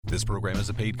This program is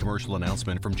a paid commercial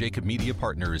announcement from Jacob Media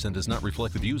Partners and does not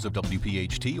reflect the views of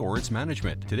WPHT or its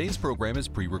management. Today's program is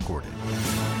pre-recorded.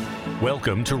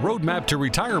 Welcome to Roadmap to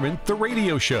Retirement, the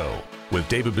radio show, with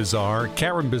David Bazaar,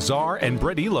 Karen Bazaar, and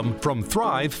Brett Elam from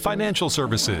Thrive Financial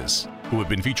Services, who have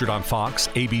been featured on Fox,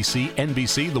 ABC,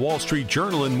 NBC, The Wall Street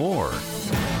Journal, and more.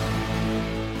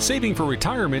 Saving for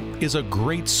retirement is a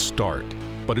great start,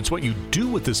 but it's what you do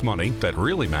with this money that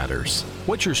really matters.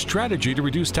 What's your strategy to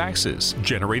reduce taxes,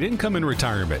 generate income in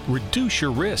retirement, reduce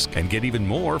your risk, and get even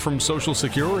more from Social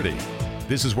Security?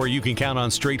 This is where you can count on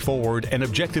straightforward and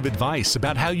objective advice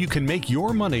about how you can make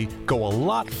your money go a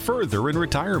lot further in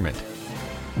retirement.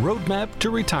 Roadmap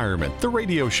to Retirement, the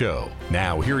radio show.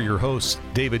 Now, here are your hosts,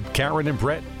 David, Karen, and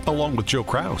Brett, along with Joe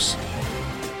Kraus.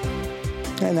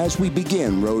 And as we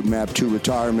begin Roadmap to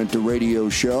Retirement, the radio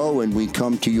show, and we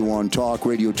come to you on Talk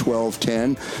Radio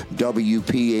 1210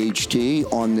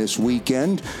 WPHT on this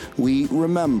weekend, we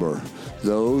remember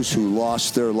those who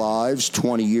lost their lives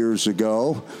 20 years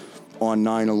ago on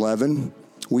 9/11.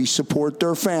 We support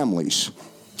their families,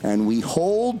 and we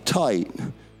hold tight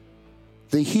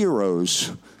the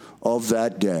heroes of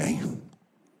that day.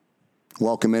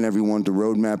 Welcome in, everyone, to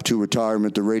Roadmap to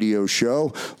Retirement, the radio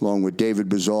show, along with David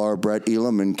Bazaar, Brett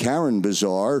Elam, and Karen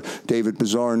Bazaar. David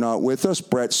Bazaar not with us.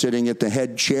 Brett sitting at the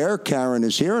head chair. Karen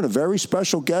is here, and a very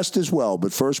special guest as well.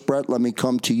 But first, Brett, let me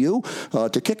come to you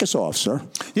to kick us off, sir.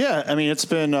 Yeah, I mean, it's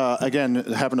been, again,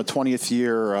 having a 20th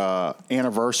year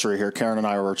anniversary here. Karen and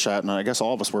I were chatting, and I guess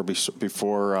all of us were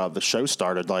before the show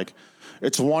started. Like,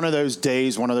 it's one of those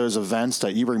days, one of those events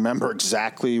that you remember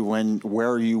exactly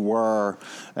where you were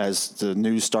as the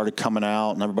news started coming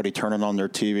out and everybody turning on their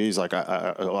TVs. Like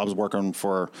I was working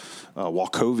for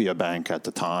Wachovia Bank at the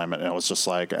time, and it was just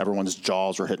like everyone's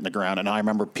jaws were hitting the ground. And I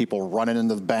remember people running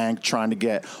into the bank trying to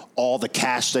get all the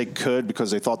cash they could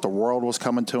because they thought the world was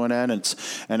coming to an end.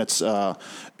 It's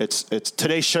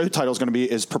today's show title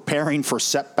is preparing for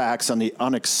setbacks and the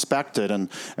unexpected. And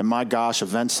my gosh,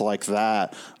 events like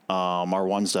that are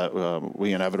ones that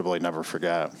we inevitably never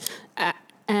forget.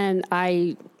 And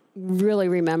I really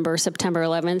remember September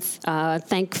 11th.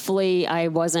 Thankfully, I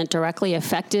wasn't directly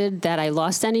affected that I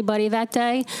lost anybody that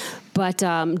day. But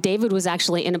David was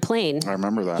actually in a plane. I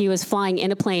remember that. He was flying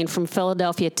in a plane from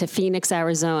Philadelphia to Phoenix,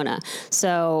 Arizona.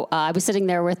 So I was sitting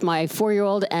there with my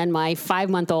 4-year-old and my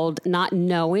 5-month-old not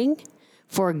knowing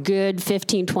for a good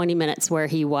 15, 20 minutes where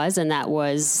he was. And that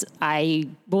was, I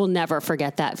will never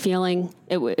forget that feeling.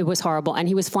 It was horrible. And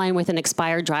he was flying with an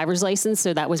expired driver's license.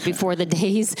 So that was before the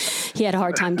days he had a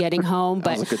hard time getting home. But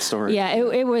that was a good story. Yeah,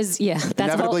 it was, yeah.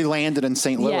 That's inevitably landed in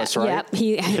St. Louis, right?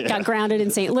 Yeah, he got grounded in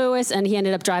St. Louis and he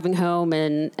ended up driving home.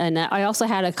 And I also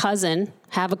had a cousin,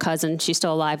 she's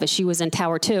still alive, but she was in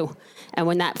Tower 2. And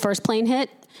when that first plane hit,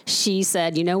 she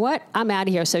said, you know what, I'm out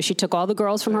of here. So she took all the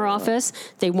girls from her office.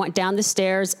 They went down the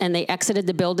stairs and they exited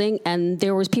the building. And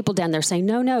there was people down there saying,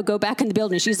 no, go back in the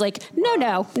building. She's like,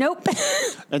 nope.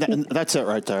 And that's it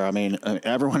right there. I mean,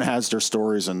 everyone has their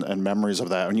stories and memories of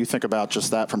that. When you think about just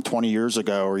that from 20 years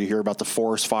ago, or you hear about the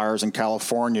forest fires in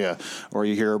California, or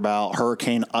you hear about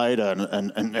Hurricane Ida,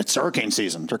 and it's hurricane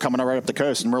season. They're coming right up the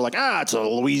coast. And we're like, it's a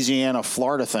Louisiana,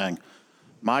 Florida thing.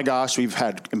 My gosh, we've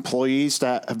had employees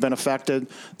that have been affected.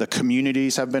 The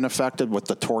communities have been affected with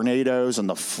the tornadoes and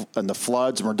the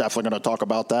floods. And we're definitely going to talk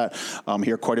about that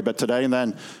here quite a bit today. And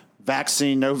then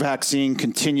vaccine, no vaccine,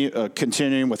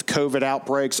 continuing with COVID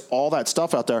outbreaks, all that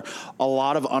stuff out there. A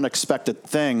lot of unexpected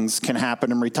things can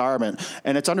happen in retirement.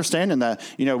 And it's understanding that,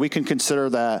 we can consider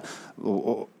that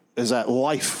is that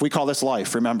life. We call this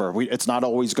life. Remember, it's not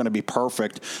always going to be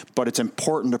perfect, but it's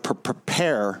important to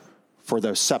prepare for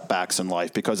those setbacks in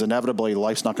life, because inevitably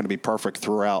life's not going to be perfect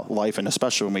throughout life, and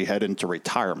especially when we head into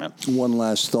retirement. One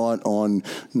last thought on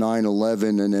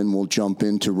 9/11, and then we'll jump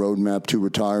into Roadmap to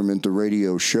Retirement, the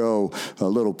radio show. A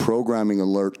little programming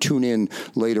alert. Tune in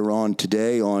later on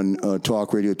today on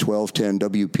Talk Radio 1210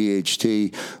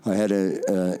 WPHT. I had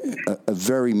a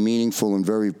very meaningful and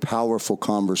very powerful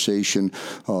conversation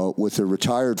with a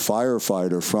retired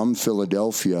firefighter from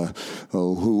Philadelphia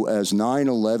who, as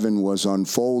 9/11 was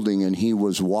unfolding and he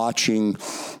was watching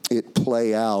it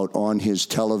play out on his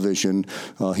television,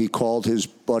 he called his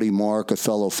buddy Mark, a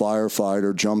fellow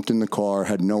firefighter, jumped in the car,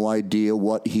 had no idea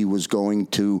what he was going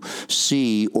to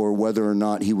see or whether or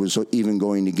not he was even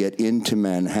going to get into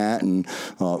Manhattan,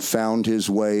 found his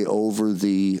way over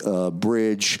the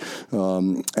bridge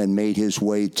and made his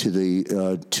way to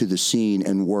the scene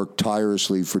and worked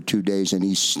tirelessly for 2 days. And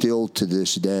he's still to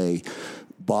this day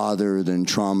bothered and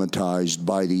traumatized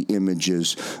by the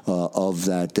images of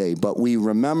that day. But we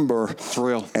remember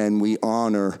and we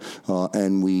honor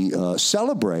and we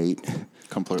celebrate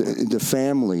Completely. the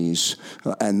families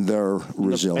and their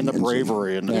resilience. And the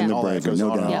bravery and all that goes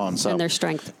on and on. So, and their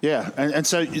strength. Yeah. And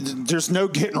so there's no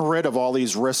getting rid of all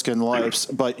these risks in lives.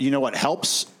 But you know what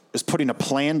helps is putting a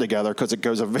plan together, because it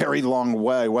goes a very long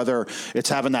way, whether it's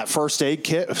having that first aid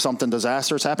kit if something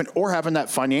disastrous happened, or having that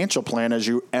financial plan as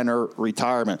you enter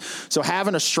retirement. So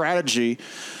having a strategy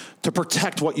to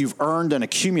protect what you've earned and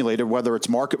accumulated, whether it's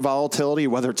market volatility,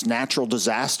 whether it's natural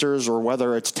disasters, or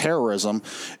whether it's terrorism,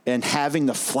 and having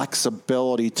the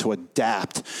flexibility to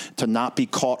adapt, to not be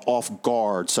caught off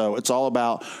guard. So it's all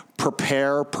about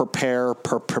prepare.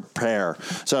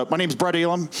 So my name is Brett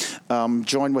Elam.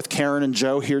 Joined with Karen and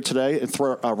Joe here today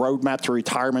for a Roadmap to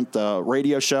Retirement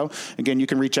radio show. Again, you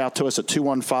can reach out to us at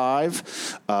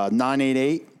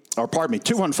 215-988. Or pardon me,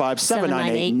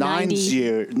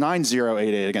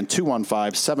 215-798-9088. Again,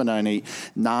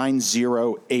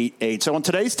 215-798-9088. So on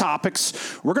today's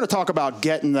topics, we're going to talk about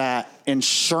getting that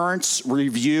insurance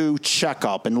review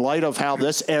checkup in light of how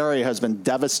this area has been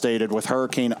devastated with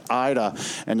Hurricane Ida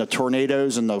and the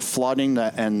tornadoes and the flooding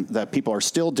that people are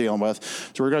still dealing with.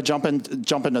 So we're going to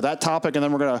jump into that topic, and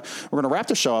then we're going to wrap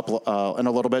the show up in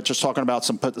a little bit, just talking about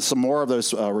some more of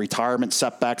those retirement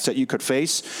setbacks that you could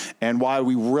face, and why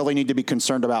we really need to be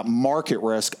concerned about market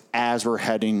risk as we're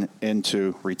heading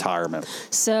into retirement.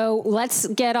 So let's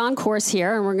get on course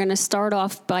here, and we're going to start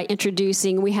off by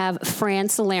introducing. We have Fran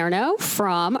Salerno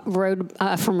from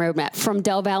Roadmap, from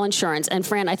Del Val Insurance. And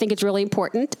Fran, I think it's really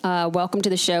important. Welcome to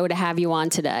the show, to have you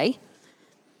on today.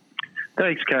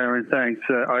 Thanks, Karen. Thanks.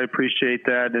 I appreciate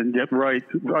that. And right,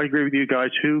 I agree with you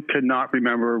guys. Who cannot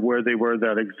remember where they were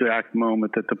that exact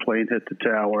moment that the plane hit the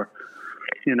tower?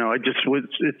 You know,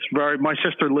 my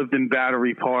sister lived in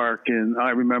Battery Park, and I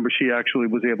remember she actually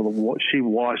was able to, she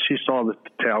saw the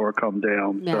tower come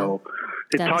down. Yeah. So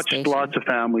it touched lots of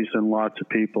families and lots of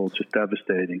people. It's just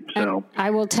devastating. So and I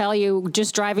will tell you,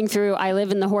 just driving through, I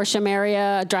live in the Horsham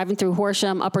area, driving through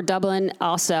Horsham, Upper Dublin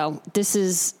also, this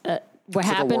is what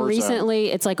happened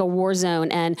recently. It's like a war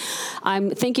zone. And I'm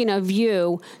thinking of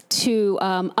you to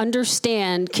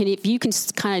understand, if you can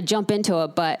kind of jump into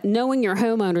it, but knowing your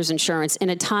homeowner's insurance in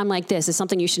a time like this is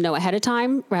something you should know ahead of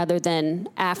time rather than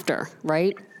after,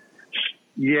 right?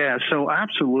 Yeah, so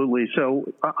absolutely.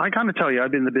 So I got to tell you,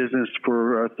 I've been in the business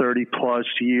for 30 plus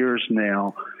years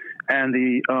now, and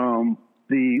the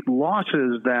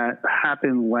losses that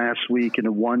happened last week in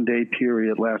a one-day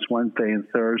period, last Wednesday and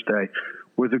Thursday,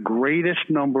 were the greatest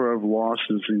number of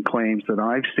losses and claims that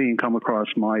I've seen come across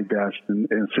my desk and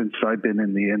since I've been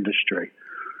in the industry.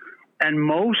 And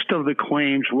most of the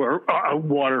claims were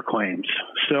water claims.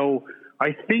 So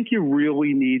I think you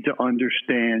really need to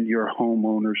understand your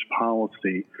homeowner's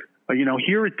policy. You know,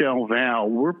 here at Del Val,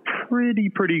 we're pretty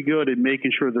good at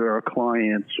making sure that our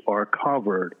clients are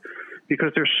covered,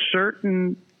 because there's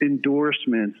certain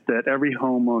endorsements that every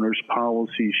homeowner's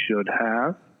policy should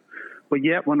have. But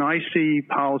yet when I see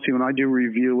policy, when I do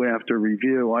review after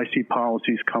review, I see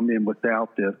policies come in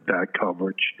without that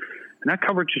coverage. And that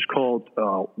coverage is called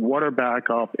water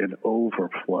backup and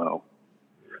overflow.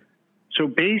 So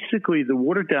basically, the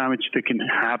water damage that can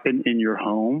happen in your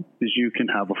home is you can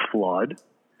have a flood.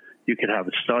 You can have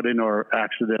a sudden or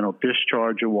accidental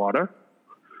discharge of water.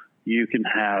 You can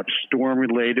have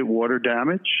storm-related water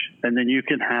damage. And then you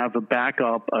can have a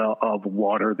backup of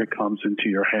water that comes into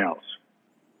your house.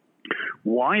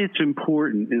 Why it's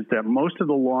important is that most of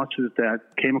the losses that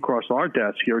came across our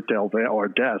desk here at Del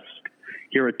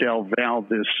Val,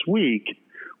 this week,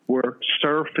 were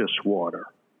surface water.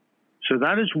 So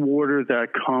that is water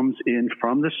that comes in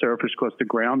from the surface because the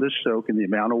ground is soaking the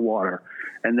amount of water,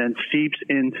 and then seeps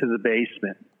into the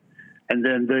basement. And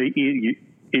then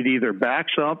it either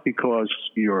backs up because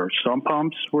your sump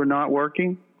pumps were not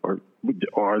working, or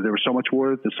there was so much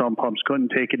water that the sump pumps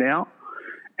couldn't take it out.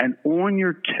 And on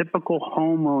your typical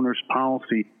homeowner's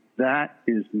policy, that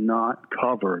is not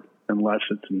covered unless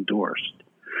it's endorsed.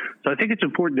 So I think it's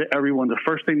important to everyone, the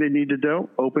first thing they need to do,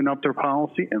 open up their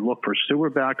policy and look for sewer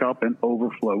backup and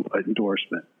overflow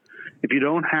endorsement. If you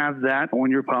don't have that on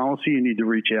your policy, you need to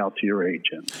reach out to your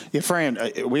agent. Yeah, Fran,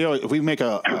 we make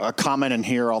a comment in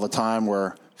here all the time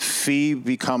where fee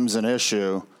becomes an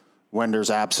issue when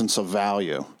there's absence of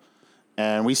value.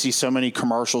 And we see so many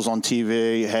commercials on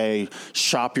TV, hey,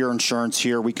 shop your insurance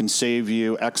here, we can save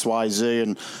you X, Y, Z.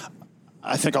 And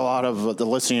I think a lot of the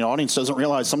listening audience doesn't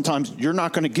realize sometimes you're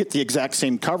not going to get the exact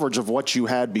same coverage of what you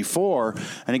had before.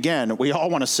 And again, we all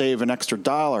want to save an extra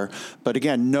dollar, but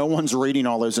again, no one's reading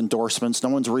all those endorsements. No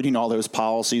one's reading all those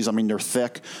policies. I mean, they're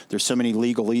thick. There's so many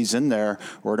legalese in there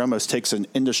where it almost takes an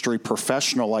industry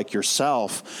professional like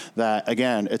yourself that,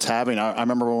 again, it's having, I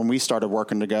remember when we started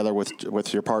working together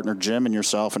with your partner, Jim, and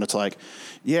yourself, and it's like,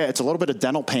 yeah, it's a little bit of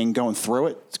dental pain going through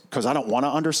it because I don't want to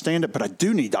understand it, but I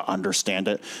do need to understand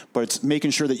it. But it's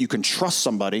making sure that you can trust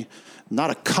somebody,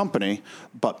 not a company,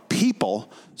 but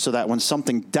people, so that when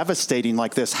something devastating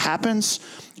like this happens,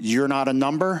 you're not a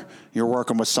number, you're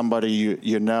working with somebody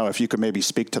you know. If you could maybe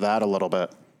speak to that a little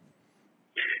bit.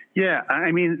 Yeah,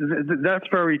 I mean, that's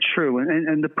very true.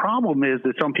 And the problem is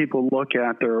that some people look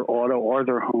at their auto or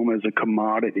their home as a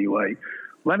commodity. Like,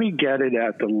 let me get it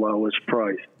at the lowest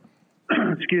price.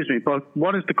 Excuse me, but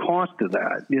what is the cost of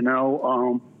that?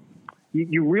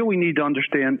 You really need to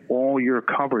understand all your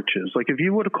coverages. Like if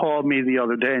you would have called me the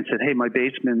other day and said, hey, my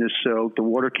basement is soaked, the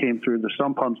water came through, the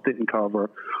sump pumps didn't cover,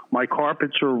 my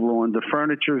carpets are ruined, the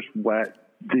furniture's wet,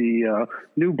 the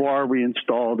new bar we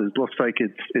installed, it looks like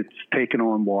it's taken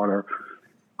on water,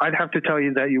 I'd have to tell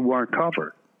you that you weren't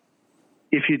covered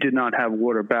if you did not have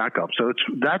water backup. So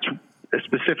that's a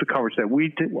specific coverage that we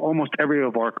did. Almost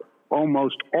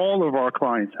all of our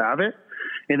clients have it.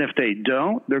 And if they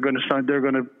don't, they're going to sign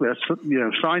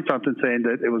something saying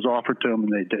that it was offered to them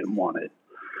and they didn't want it.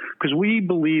 Because we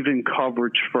believe in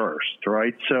coverage first,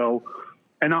 right? So,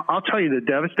 and I'll tell you the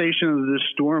devastation of this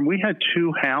storm, we had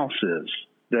 2 houses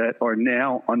that are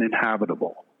now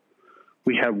uninhabitable.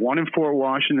 We had one in Fort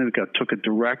Washington that took a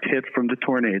direct hit from the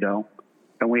tornado.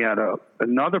 And we had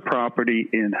another property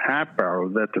in Hatboro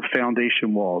that the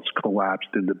foundation walls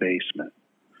collapsed in the basement.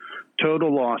 Total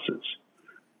losses.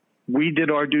 We did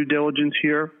our due diligence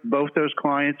here. Both those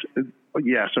clients,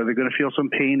 yes, are they going to feel some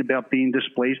pain about being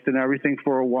displaced and everything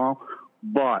for a while?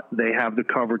 But they have the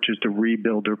coverages to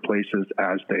rebuild their places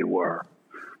as they were.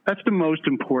 That's the most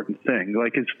important thing.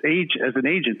 Like as an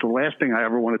agent, the last thing I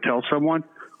ever want to tell someone,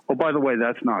 oh, by the way,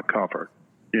 that's not covered.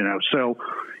 So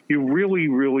you really,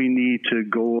 really need to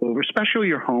go over, especially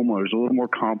your homeowners, a little more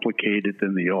complicated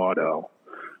than the auto.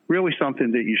 Really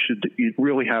something that you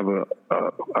really have a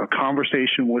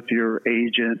conversation with your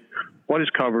agent. What is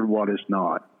covered, what is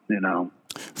not,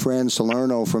 Fran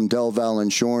Salerno from Del Val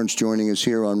Insurance joining us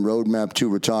here on Roadmap to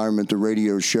Retirement, the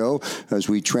radio show, as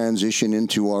we transition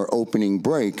into our opening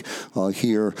break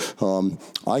here.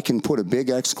 I can put a big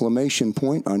exclamation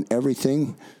point on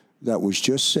everything that was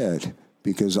just said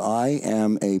because I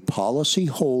am a policy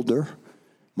holder.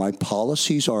 My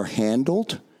policies are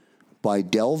handled by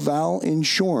Del Val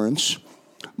Insurance.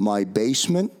 My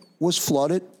basement was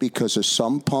flooded because of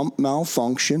some pump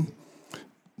malfunction.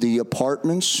 The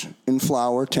apartments in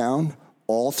Flowertown,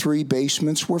 all 3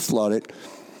 basements were flooded,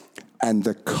 and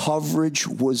the coverage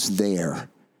was there.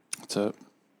 That's it.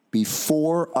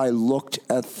 Before I looked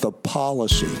at the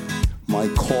policy, my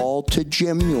call to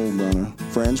Jim Muehlrunner,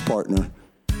 Fran's partner,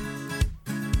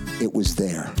 it was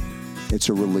there. It's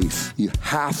a relief. You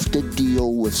have to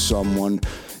deal with someone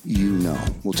you know.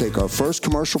 We'll take our first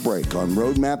commercial break on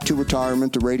Roadmap to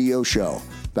Retirement, the radio show.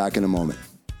 Back in a moment.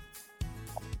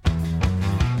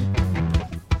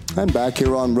 I'm back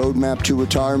here on Roadmap to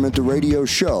Retirement, the radio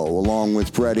show, along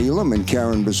with Brett Elam and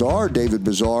Karen Bazaar. David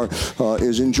Bazaar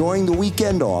is enjoying the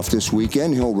weekend off this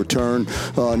weekend. He'll return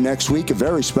next week. A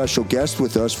very special guest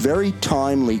with us. Very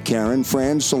timely, Karen.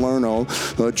 Fran Salerno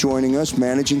joining us,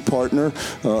 managing partner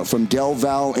from Del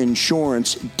Val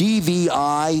Insurance. DVIGI.com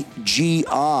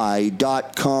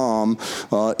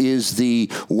is the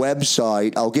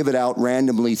website. I'll give it out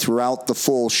randomly throughout the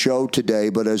full show today,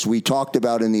 but as we talked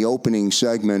about in the opening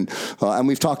segment, and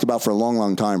we've talked about for a long,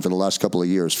 long time for the last couple of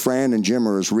years, Fran and Jim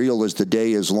are as real as the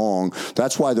day is long.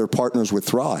 That's why they're partners with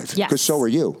Thrive. Yes. Because so are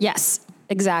you. Yes,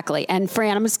 exactly. And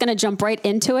Fran, I'm just going to jump right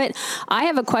into it. I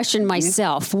have a question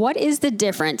myself. What is the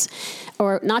difference,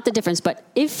 or not the difference, but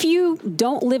if you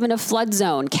don't live in a flood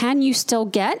zone, can you still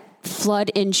get flood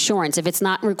insurance if it's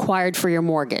not required for your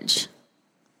mortgage?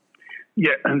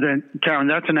 Yeah, and then, Karen,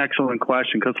 that's an excellent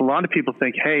question because a lot of people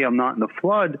think, hey, I'm not in the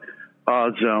flood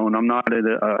zone. I'm not at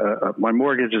my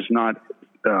mortgage is not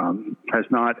has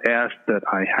not asked that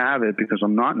I have it because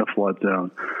I'm not in a flood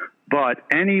zone. But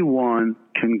anyone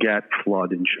can get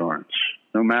flood insurance,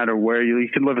 no matter where you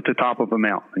can live at the top of a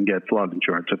mountain and get flood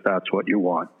insurance if that's what you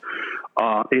want.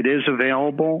 It is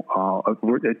available.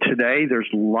 Today, there's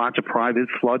lots of private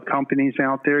flood companies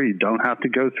out there. You don't have to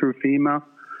go through FEMA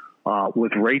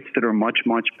with rates that are much,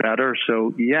 much better.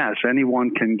 So, yes, anyone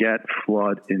can get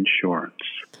flood insurance.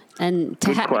 And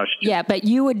Good question. Yeah, but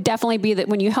you would definitely be that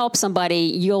when you help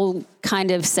somebody, you'll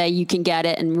kind of say you can get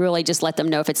it and really just let them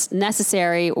know if it's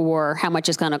necessary or how much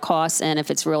it's going to cost and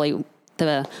if it's really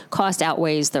the cost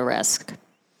outweighs the risk.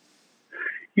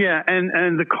 Yeah,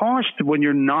 and the cost when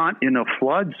you're not in a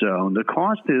flood zone, the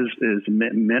cost is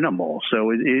minimal.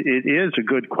 So it is a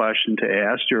good question to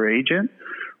ask your agent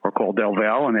or call Del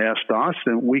Val and ask us,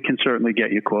 and we can certainly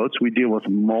get you quotes. We deal with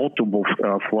multiple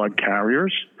flood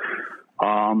carriers.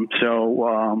 There's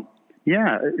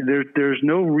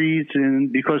no reason,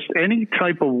 because any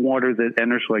type of water that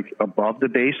enters like above the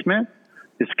basement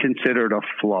is considered a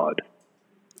flood.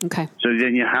 Okay. So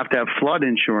then you have to have flood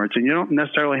insurance, and you don't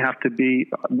necessarily have to be,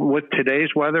 with today's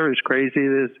weather, as crazy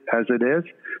as it is,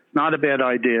 it's not a bad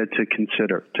idea to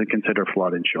consider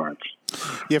flood insurance.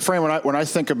 Yeah, Fran, when I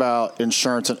think about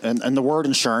insurance, and the word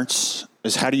insurance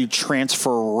is how do you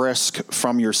transfer risk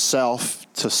from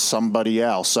yourself to somebody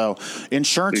else? So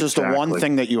insurance is the one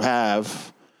thing that you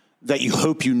have that you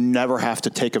hope you never have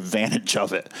to take advantage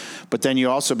of it. But then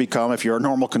you also become, if you're a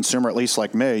normal consumer, at least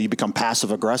like me, you become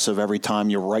passive aggressive every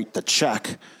time you write the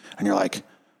check, and you're like,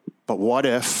 but what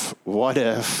if? And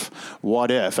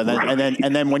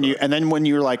then when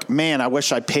you're like, man, I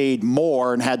wish I paid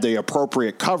more and had the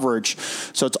appropriate coverage.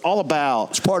 So it's all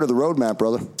about, it's part of the roadmap,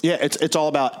 brother. Yeah, it's all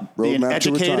about being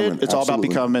educated. It's all about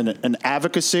becoming an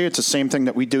advocacy. It's the same thing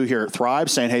that we do here at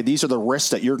Thrive, saying, hey, these are the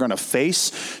risks that you're going to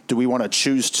face. Do we want to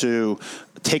choose to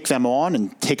take them on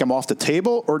and take them off the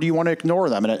table, or do you want to ignore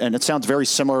them? And it sounds very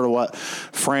similar to what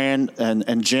Fran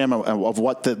and Jim of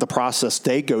what the process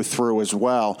they go through as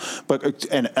well.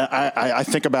 But I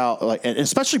think about, like, and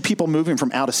especially people moving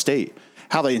from out of state,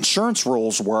 how the insurance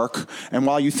rules work. And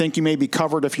while you think you may be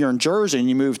covered if you're in Jersey and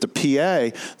you move to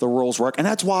PA, the rules work. And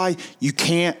that's why you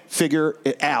can't figure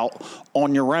it out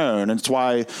on your own. And it's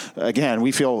why, again,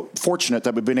 we feel fortunate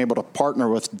that we've been able to partner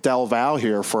with Del Val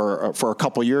here for a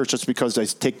couple of years, just because they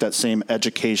take that same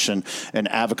education and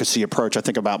advocacy approach. I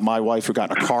think about my wife who got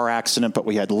in a car accident, but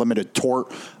we had limited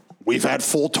tort. We've had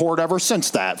full tort ever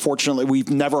since that. Fortunately, we've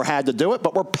never had to do it,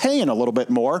 but we're paying a little bit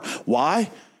more.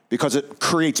 Why? Because it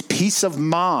creates peace of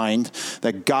mind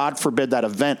that, God forbid, that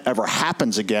event ever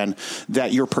happens again,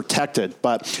 that you're protected.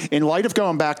 But in light of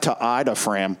going back to Ida,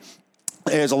 Fran,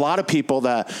 there's a lot of people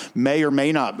that may or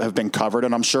may not have been covered,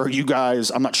 and I'm sure you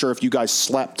guys, I'm not sure if you guys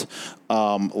slept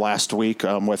last week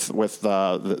with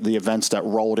the events that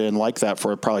rolled in like that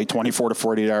for probably 24 to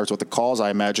 48 hours with the calls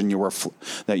I imagine you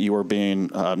were being,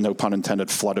 no pun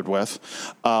intended, flooded with.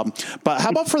 But how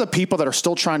about for the people that are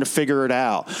still trying to figure it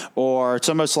out? Or it's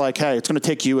almost like, hey, it's going to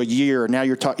take you a year. Now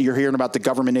you're hearing about the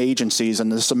government agencies and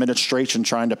this administration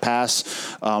trying to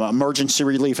pass emergency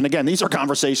relief. And again, these are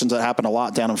conversations that happen a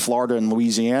lot down in Florida and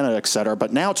Louisiana, et cetera.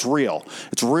 But now it's real.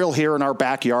 It's real here in our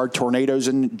backyard. Tornadoes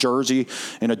in Jersey,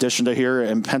 in addition to here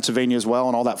in Pennsylvania as well,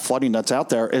 and all that flooding that's out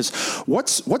there. Is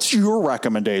what's your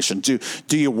recommendation? Do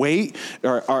you wait?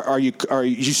 Or are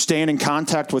you staying in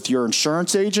contact with your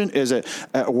insurance agent? Is it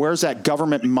where's that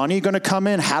government money going to come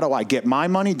in? How do I get my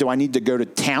money? Do I need to go to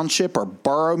township or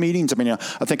borough meetings? I mean, I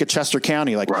think of Chester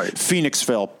County, like right.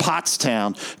 Phoenixville,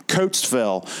 Pottstown,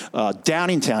 Coatesville,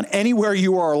 Downingtown, anywhere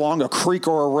you are along a creek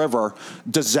or a river,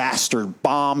 disaster,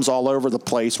 bombs all over the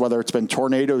place, whether it's been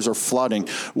tornadoes or flooding.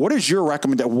 What is your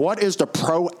recommendation? What is the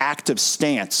proactive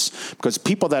stance? Because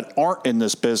people that aren't in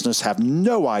this business have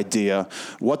no idea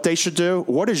what they should do.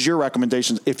 What is your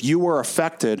recommendation? If you were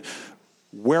affected,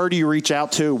 where do you reach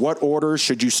out to? What orders?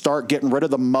 Should you start getting rid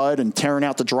of the mud and tearing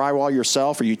out the drywall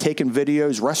yourself? Are you taking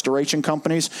videos, restoration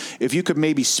companies? If you could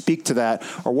maybe speak to that,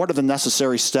 or what are the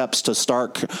necessary steps to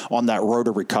start on that road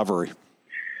to recovery?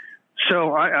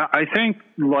 So I think,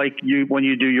 like you, when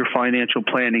you do your financial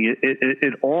planning,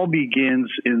 it all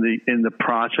begins in the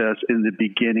process in the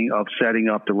beginning of setting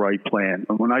up the right plan.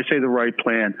 And when I say the right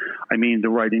plan, I mean the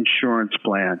right insurance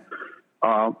plan.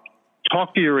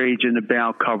 Talk to your agent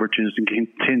about coverages and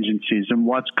contingencies and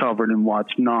what's covered and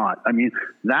what's not. I mean,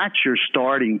 that's your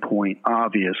starting point,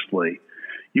 obviously.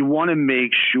 You want to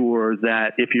make sure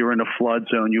that if you're in a flood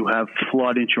zone, you have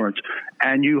flood insurance,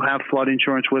 and you have flood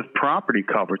insurance with property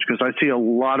coverage, because I see a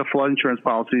lot of flood insurance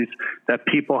policies that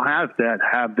people have that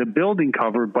have the building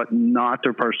covered but not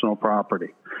their personal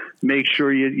property. Make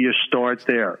sure you start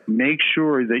there. Make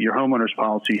sure that your homeowner's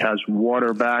policy has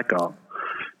water backup.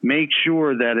 Make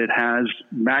sure that it has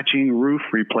matching roof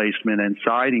replacement and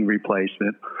siding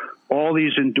replacement. All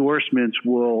these endorsements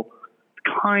will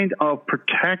kind of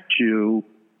protect you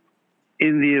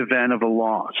in the event of a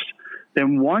loss.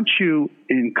 then once you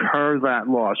incur that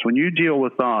loss, when you deal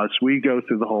with us, we go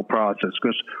through the whole process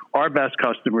because our best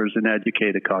customer is an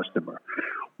educated customer.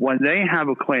 When they have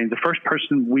a claim, the first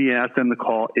person we ask them to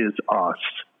call is us.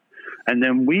 And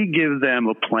then we give them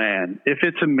a plan. If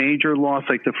it's a major loss,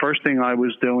 like the first thing I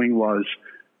was doing was,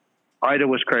 Ida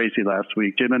was crazy last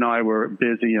week. Jim and I were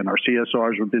busy, and our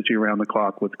CSRs were busy around the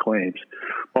clock with claims.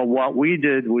 But what we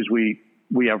did was we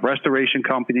have restoration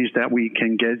companies that we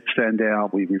can send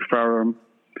out. We refer them.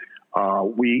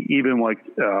 We even I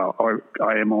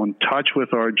am on touch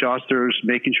with our adjusters,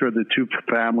 making sure the two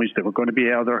families that were going to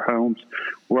be out of their homes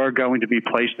were going to be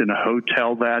placed in a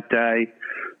hotel that day.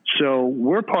 So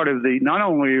we're not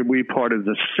only are we part of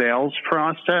the sales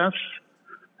process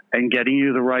and getting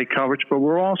you the right coverage, but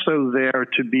we're also there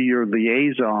to be your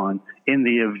liaison in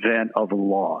the event of a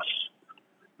loss.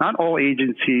 Not all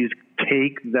agencies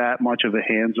take that much of a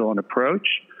hands-on approach,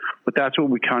 but that's what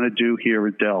we kind of do here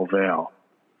at Del Valle.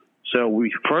 So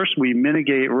we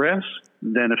mitigate risk.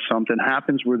 Then if something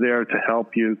happens, we're there to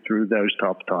help you through those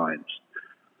tough times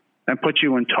and put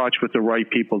you in touch with the right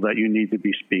people that you need to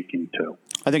be speaking to.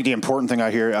 I think the important thing I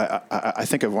hear, I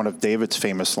think of one of David's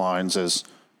famous lines is,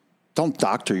 don't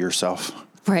doctor yourself.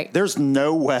 Right. There's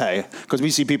no way, because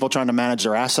we see people trying to manage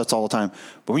their assets all the time.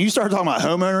 But when you start talking about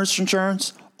homeowners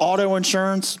insurance, auto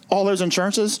insurance, all those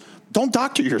insurances, don't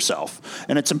doctor yourself.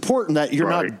 And it's important that you're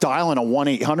not dialing a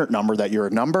 1-800 number, that you're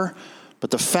a number.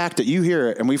 But the fact that you hear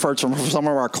it, and we've heard from some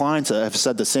of our clients that have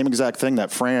said the same exact thing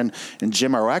that Fran and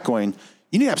Jim are echoing,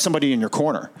 you need to have somebody in your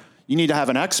corner. You need to have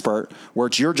an expert where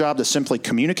it's your job to simply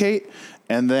communicate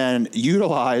and then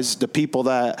utilize the people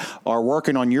that are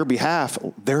working on your behalf.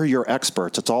 They're your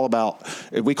experts. It's all about,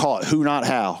 we call it who, not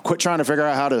how. Quit trying to figure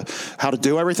out how to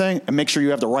do everything, and make sure you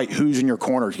have the right who's in your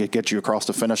corner to get you across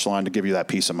the finish line to give you that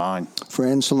peace of mind.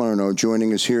 Fran Salerno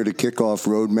joining us here to kick off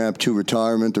Roadmap to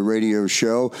Retirement, the radio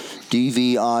show.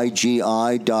 DVIGI.com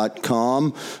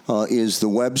is the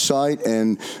website,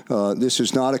 and this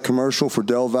is not a commercial for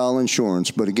Del Valle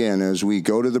Insurance. But again, as we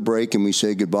go to the break and we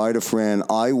say goodbye to Fran,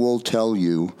 I will tell you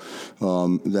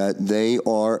that they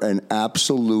are an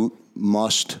absolute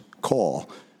must call.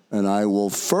 And I will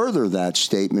further that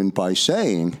statement by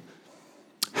saying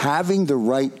having the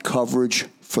right coverage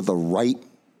for the right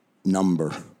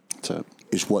number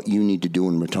is what you need to do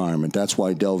in retirement. That's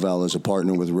why Del Valle is a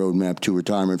partner with Roadmap to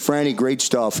Retirement. Franny, great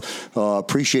stuff.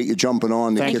 Appreciate you jumping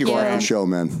on the kick off the show,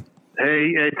 man.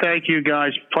 Hey, thank you,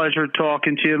 guys. Pleasure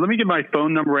talking to you. Let me get my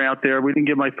phone number out there. We didn't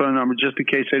get my phone number just in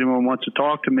case anyone wants to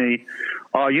talk to me.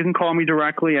 You can call me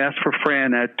directly. Ask for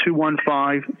Fran at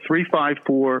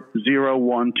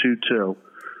 215-354-0122.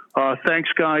 Thanks,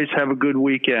 guys. Have a good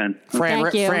weekend.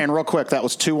 Fran, real quick, that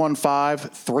was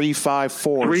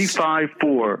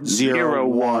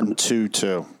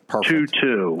 215-354-0122. Perfect.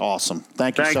 22. Awesome.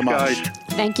 Thanks so much. Guys.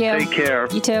 Thank you. Take care.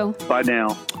 You too. Bye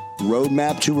now.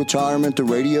 Roadmap to Retirement, the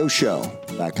radio show.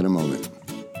 Back in a moment.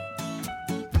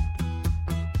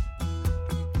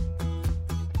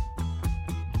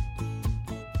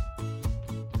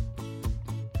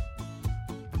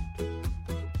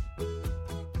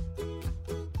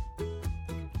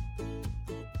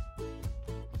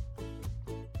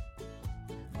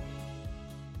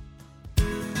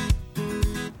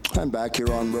 I'm back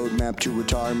here on Roadmap to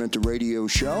Retirement, the radio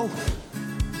show,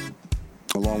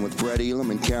 along with Brett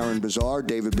Elam and Karen Bazar.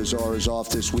 David Bazar is off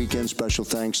this weekend. Special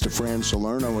thanks to Fran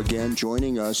Salerno again,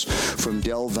 joining us from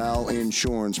Del Valle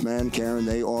Insurance. Man, Karen,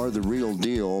 they are the real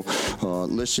deal.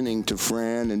 Listening to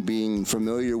Fran and being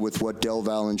familiar with what Del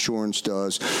Valle Insurance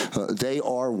does, they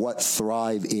are what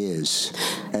Thrive is.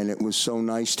 And it was so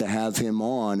nice to have him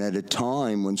on at a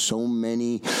time when so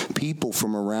many people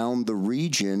from around the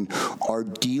region are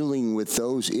dealing with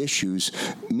those issues,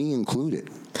 me included.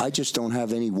 I just don't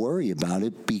have any worry about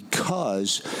it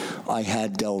because I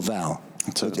had Del Valle.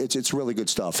 It's really good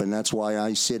stuff, and that's why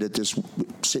I sit at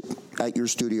your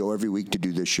studio every week to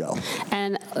do this show.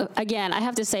 And again, I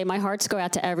have to say my hearts go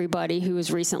out to everybody who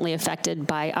was recently affected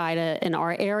by Ida in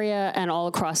our area and all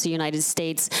across the United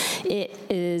States. It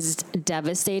is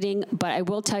devastating, but I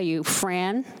will tell you,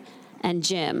 Fran and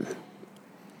Jim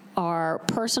are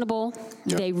personable.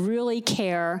 Yep. They really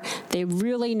care. They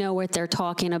really know what they're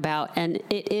talking about. And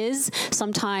it is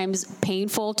sometimes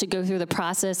painful to go through the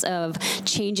process of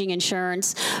changing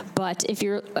insurance. But if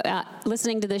you're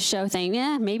listening to this show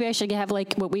thinking, maybe I should have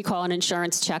like what we call an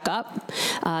insurance checkup,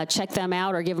 check them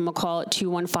out or give them a call at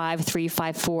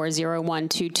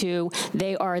 215-354-0122.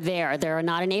 They are there. They're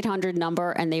not an 800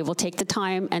 number, and they will take the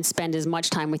time and spend as much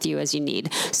time with you as you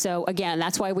need. So again,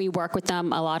 that's why we work with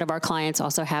them. A lot of our clients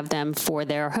also have have them for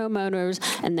their homeowners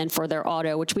and then for their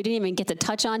auto, which we didn't even get to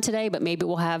touch on today, but maybe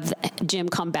we'll have Jim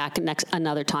come back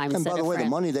another time. And by the way, the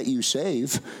money that you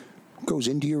save goes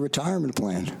into your retirement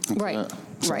plan. Right.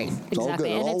 Right.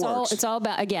 Exactly. And it's all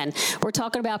about, again, we're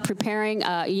talking about preparing,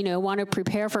 want to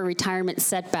prepare for retirement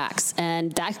setbacks.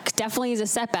 And that definitely is a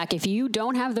setback. If you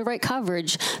don't have the right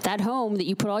coverage, that home that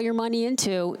you put all your money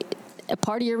into, a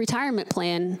part of your retirement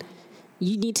plan,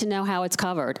 you need to know how it's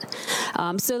covered.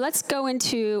 So let's go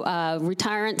into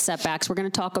retirement setbacks. We're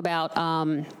going to talk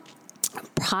about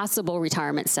possible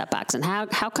retirement setbacks and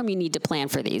how come you need to plan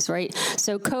for these, right?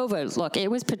 So COVID, look,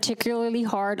 it was particularly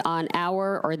hard on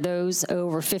those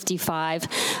over 55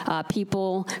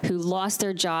 people who lost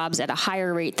their jobs at a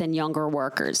higher rate than younger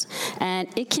workers. And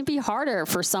it can be harder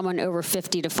for someone over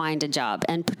 50 to find a job,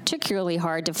 and particularly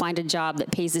hard to find a job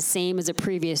that pays the same as a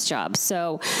previous job.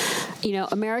 So, many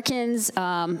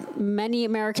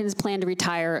Americans plan to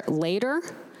retire later,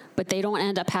 but they don't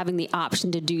end up having the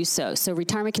option to do so. So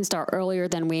retirement can start earlier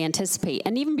than we anticipate.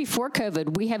 And even before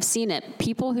COVID, we have seen it.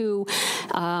 People who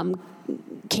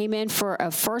came in for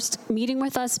a first meeting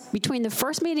with us, between the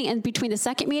first meeting and between the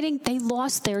second meeting, they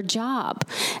lost their job.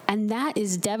 And that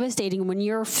is devastating when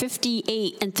you're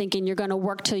 58 and thinking you're going to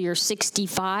work till you're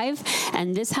 65,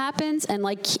 and this happens. And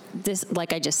like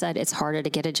I just said, it's harder to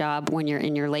get a job when you're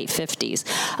in your late 50s.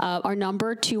 Our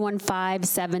number,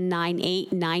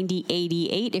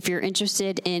 215-798-9088. If you're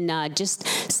interested in just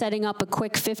setting up a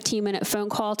quick 15-minute phone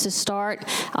call to start,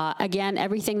 again,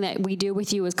 everything that we do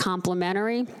with you is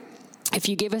complimentary. If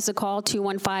you give us a call,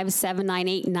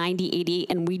 215-798-9088,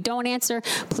 and we don't answer,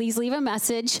 please leave a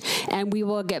message, and we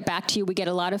will get back to you. We get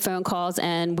a lot of phone calls,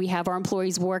 and we have our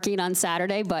employees working on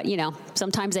Saturday, but,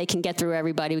 sometimes they can get through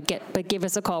everybody. But give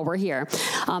us a call. We're here.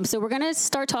 So we're going to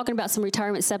start talking about some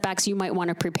retirement setbacks you might want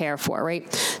to prepare for, right?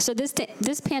 So this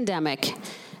pandemic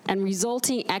and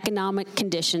resulting economic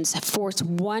conditions have forced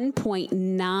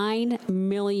 1.9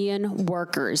 million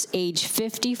workers age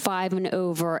 55 and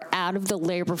over out of the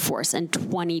labor force in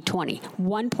 2020.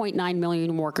 1.9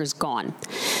 million workers gone.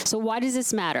 So why does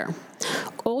this matter?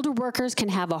 Older workers can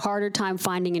have a harder time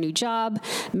finding a new job.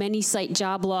 Many cite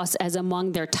job loss as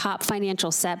among their top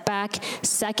financial setback,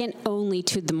 second only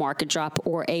to the market drop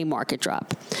or a market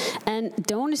drop. And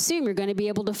don't assume you're going to be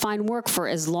able to find work for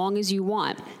as long as you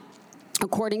want.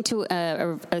 According to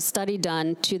a study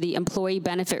done to the Employee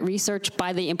Benefit Research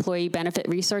by the Employee Benefit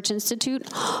Research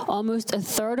Institute, almost a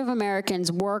third of American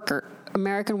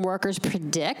workers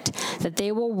predict that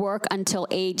they will work until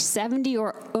age 70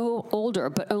 or older,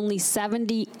 but only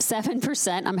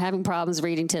 77%, I'm having problems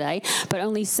reading today, but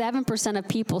only 7% of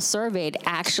people surveyed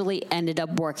actually ended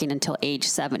up working until age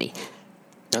 70.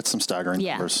 That's some staggering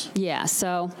numbers. Yeah,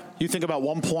 so. You think about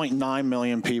 1.9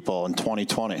 million people in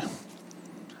 2020.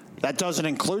 That doesn't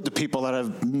include the people that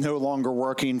are no longer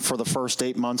working for the first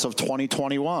 8 months of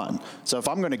 2021. So if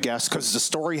I'm going to guess, because the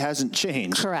story hasn't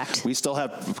changed. Correct. We still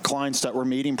have clients that we're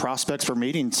meeting, prospects we're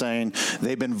meeting, saying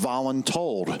they've been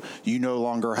voluntold. You no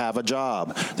longer have a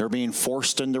job. They're being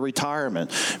forced into retirement.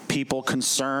 People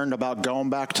concerned about going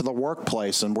back to the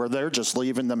workplace and where they're just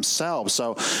leaving themselves.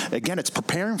 So again, it's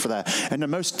preparing for that. And the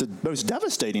most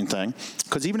devastating thing,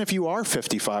 because even if you are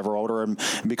 55 or older, and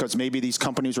because maybe these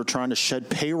companies are trying to shed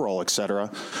payroll, et cetera,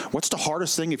 what's the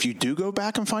hardest thing if you do go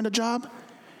back and find a job?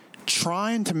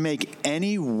 Trying to make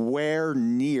anywhere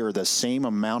near the same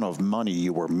amount of money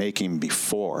you were making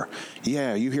before.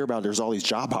 Yeah, you hear about there's all these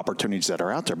job opportunities that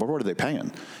are out there, but what are they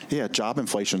paying? Yeah, job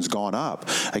inflation's gone up.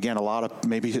 Again, a lot of,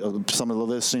 maybe some of the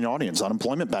listening audience,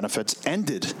 unemployment benefits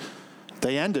ended.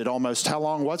 They ended almost, how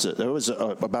long was it? It was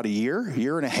about a year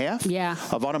and a half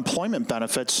of unemployment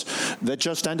benefits that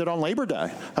just ended on Labor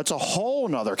Day. That's a whole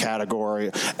nother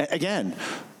category. Again,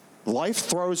 life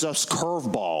throws us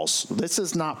curveballs. This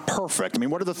is not perfect. I mean,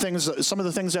 what are some of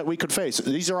the things that we could face?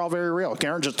 These are all very real.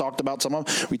 Karen just talked about some of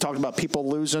them. We talked about people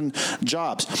losing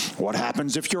jobs. What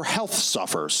happens if your health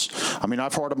suffers? I mean,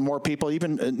 I've heard of more people,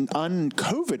 even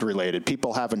un-COVID related,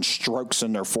 people having strokes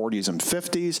in their 40s and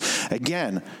 50s.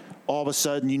 Again, all of a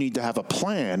sudden you need to have a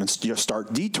plan and just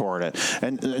start detouring it.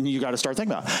 And you got to start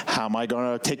thinking about, how am I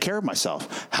going to take care of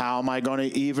myself? How am I going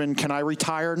to can I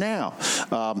retire now?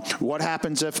 What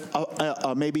happens if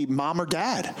maybe mom or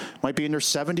dad might be in their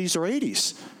 70s or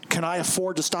 80s? Can I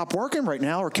afford to stop working right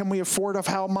now, or can we afford of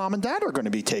how mom and dad are going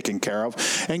to be taken care of?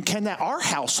 And can our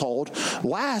household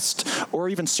last or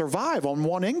even survive on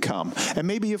one income? And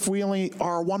maybe if we only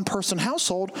are a one-person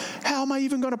household, how am I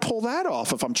even going to pull that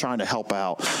off if I'm trying to help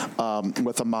out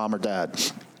with a mom or dad?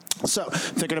 So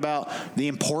thinking about the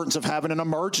importance of having an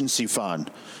emergency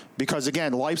fund, because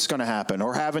again, life's going to happen,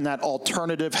 or having that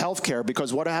alternative health care,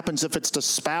 because what happens if it's the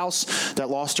spouse that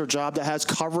lost their job that has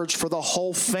coverage for the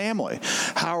whole family?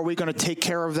 How are we going to take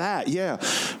care of that? Yeah,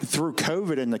 through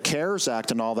COVID and the CARES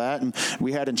Act and all that, and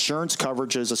we had insurance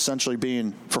coverages essentially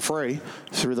being for free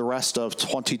through the rest of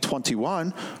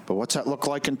 2021, but what's that look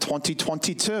like in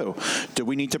 2022? Do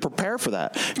we need to prepare for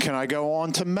that? Can I go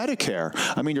on to Medicare?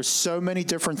 I mean, there's so many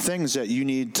different things that you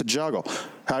need to juggle.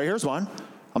 Here's one.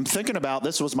 I'm thinking about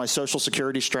this was my Social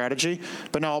Security strategy,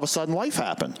 but now all of a sudden life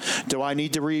happened. Do I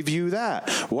need to review that?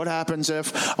 What happens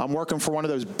if I'm working for one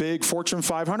of those big Fortune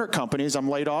 500 companies, I'm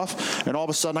laid off, and all of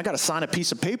a sudden I got to sign a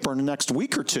piece of paper in the next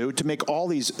week or two to make all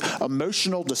these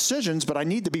emotional decisions, but I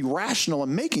need to be rational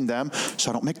in making them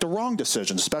so I don't make the wrong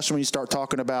decisions, especially when you start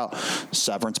talking about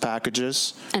severance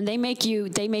packages. And they make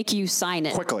you sign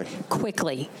it.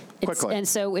 Quickly. And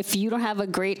so if you don't have a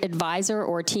great advisor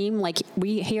or team like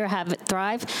we here have at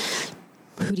Thrive,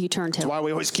 who do you turn to? That's why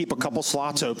we always keep a couple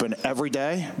slots open every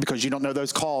day, because you don't know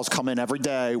those calls come in every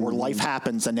day where life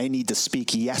happens and they need to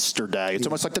speak yesterday. It's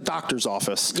almost like the doctor's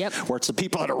office, where it's the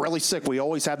people that are really sick. We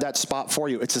always have that spot for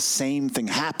you. It's the same thing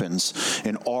happens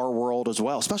in our world as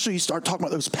well, especially you start talking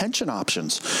about those pension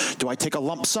options. Do I take a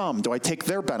lump sum? Do I take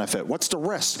their benefit? What's the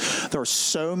risk? There are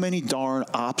so many darn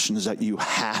options that you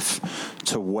have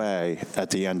to weigh at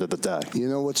the end of the day. You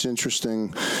know what's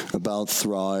interesting about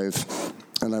Thrive?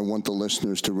 And I want the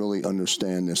listeners to really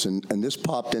understand this. And this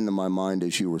popped into my mind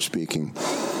as you were speaking.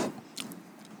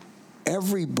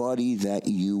 Everybody that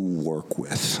you work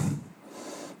with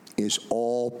is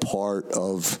all part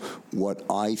of what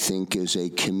I think is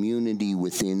a community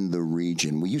within the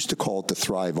region. We used to call it the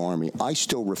Thrive Army. I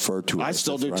still refer to it. I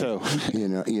still do too.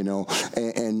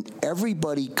 And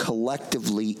everybody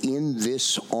collectively in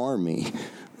this army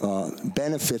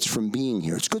benefits from being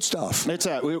here. It's good stuff.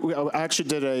 I actually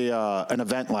did an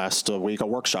event last week, a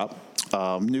workshop,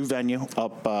 new venue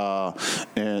up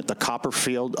in the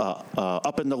Copperfield,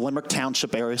 up in the Limerick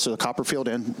Township area, so the Copperfield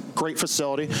Inn, great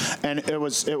facility, and it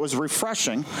was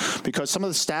refreshing because some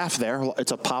of the staff there,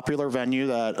 it's a popular venue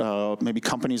that maybe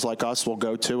companies like us will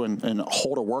go to and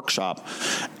hold a workshop,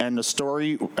 and the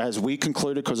story, as we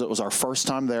concluded, because it was our first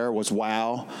time there, was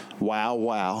wow.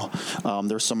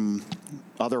 There's some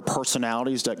other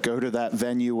personalities that go to that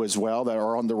venue as well that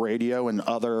are on the radio and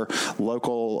other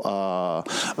local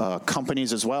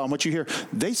companies as well. And what you hear,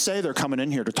 they say they're coming in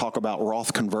here to talk about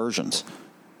Roth conversions,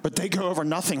 but they go over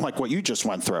nothing like what you just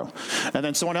went through. And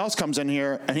then someone else comes in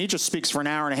here and he just speaks for an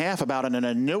hour and a half about an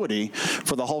annuity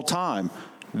for the whole time.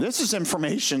 This is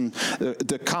information,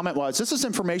 the comment was, this is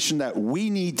information that we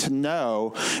need to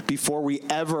know before we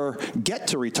ever get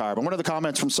to retirement. One of the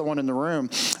comments from someone in the room,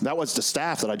 that was the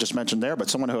staff that I just mentioned there, but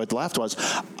someone who had left was,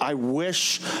 I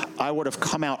wish I would have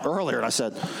come out earlier. And I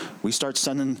said, we start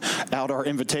sending out our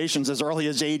invitations as early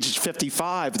as age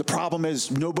 55. The problem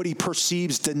is nobody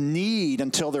perceives the need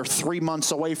until they're 3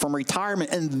 months away from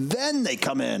retirement, and then they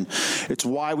come in. It's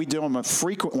why we do them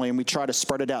frequently, and we try to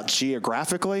spread it out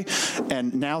geographically.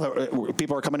 And now that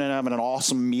people are coming in and having an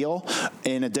awesome meal,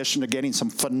 in addition to getting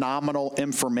some phenomenal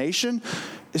information,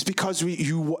 is because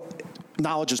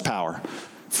knowledge is power.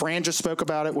 Fran just spoke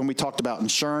about it when we talked about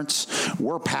insurance.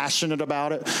 We're passionate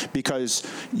about it because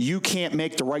you can't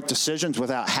make the right decisions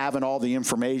without having all the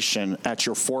information at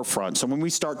your forefront. So when we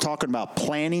start talking about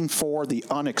planning for the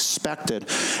unexpected,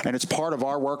 and it's part of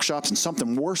our workshops and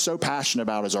something we're so passionate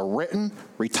about, is a written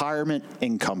retirement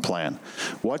income plan.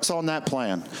 What's on that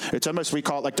plan? It's almost, we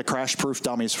call it like the crash-proof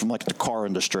dummies from like the car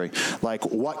industry. Like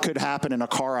what could happen in a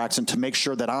car accident to make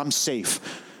sure that I'm safe?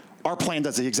 Our plan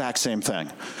does the exact same thing.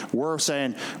 We're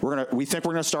saying we think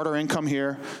we're going to start our income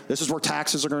here. This is where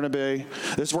taxes are going to be.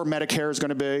 This is where Medicare is going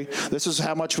to be. This is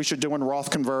how much we should do in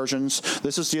Roth conversions.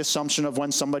 This is the assumption of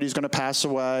when somebody's going to pass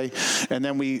away. And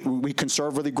then we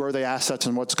conservatively grow the assets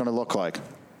and what's going to look like.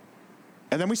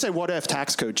 And then we say, what if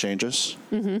tax code changes?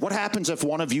 Mm-hmm. What happens if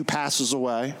one of you passes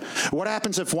away? What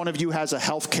happens if one of you has a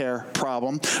health care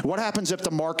problem? What happens if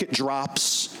the market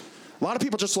drops? A lot of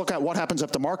people just look at what happens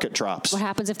if the market drops. What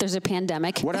happens if there's a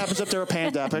pandemic? What happens if there's a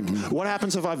pandemic? What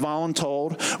happens if I've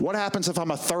voluntold? What happens if I'm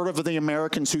a third of the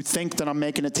Americans who think that I'm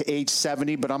making it to age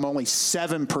 70, but I'm only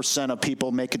 7% of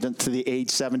people making it to the age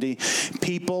 70?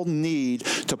 People need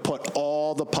to put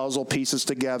all the puzzle pieces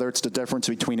together. It's the difference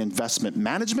between investment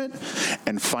management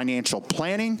and financial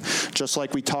planning. Just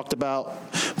like we talked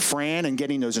about Fran and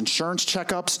getting those insurance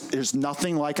checkups, there's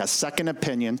nothing like a second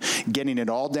opinion, getting it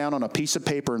all down on a piece of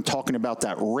paper and talking about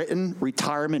that written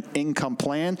retirement income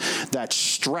plan that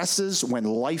stresses when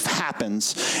life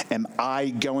happens. Am I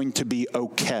going to be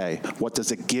okay? What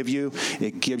does it give you?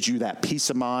 It gives you that peace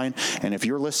of mind. And if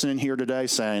you're listening here today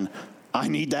saying, I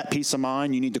need that peace of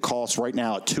mind, you need to call us right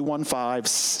now at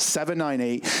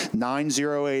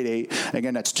 215-798-9088.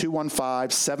 Again, that's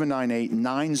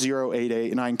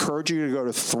 215-798-9088. And I encourage you to go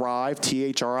to Thrive,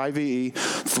 Thrive,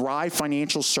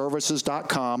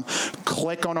 thrivefinancialservices.com.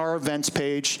 Click on our events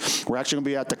page. We're actually going to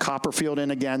be at the Copperfield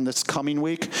Inn again this coming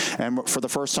week. And for the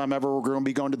first time ever, we're going to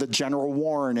be going to the General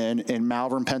Warren in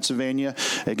Malvern, Pennsylvania.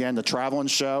 Again, the traveling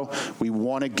show. We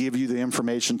want to give you the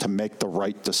information to make the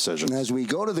right decision. As we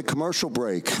go to the commercial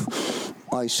break,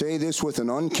 I say this with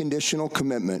an unconditional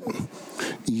commitment.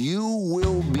 You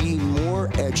will be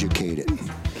more educated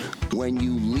when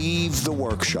you leave the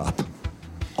workshop.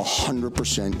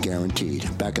 100%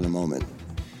 guaranteed. Back in a moment.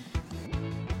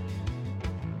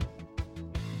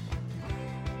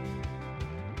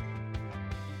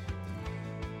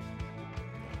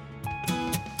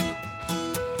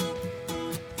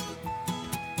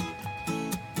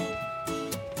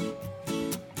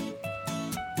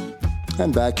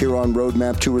 And back here on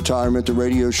Roadmap to Retirement, the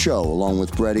radio show, along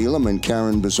with Brett Elam and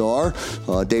Karen Bazar.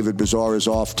 David Bazar is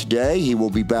off today. He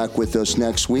will be back with us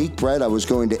next week. Brett, I was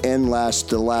going to end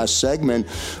the last segment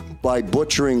by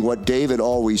butchering what David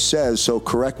always says, so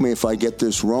correct me if I get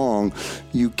this wrong.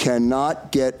 You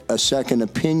cannot get a second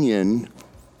opinion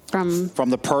from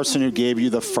the person who gave you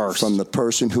the first. From the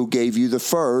person who gave you the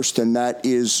first, and that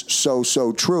is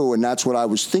so true. And that's what I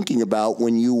was thinking about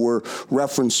when you were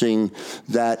referencing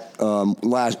that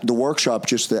the workshop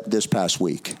just this past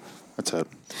week. That's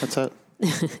it.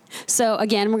 So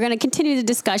again, we're going to continue the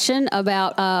discussion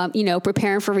about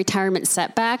preparing for retirement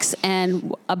setbacks,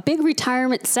 and a big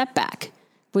retirement setback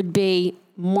would be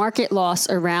market loss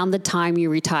around the time you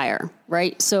retire,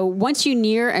 right? So once you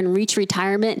near and reach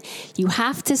retirement, you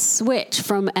have to switch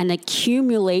from an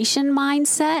accumulation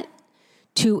mindset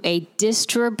to a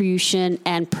distribution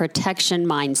and protection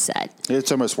mindset.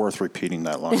 It's almost worth repeating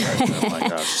that line right there. My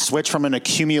gosh. Switch from an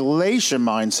accumulation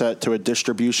mindset to a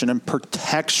distribution and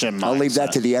protection mindset. I'll leave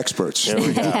that to the experts. There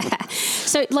we go.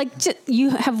 So you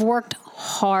have worked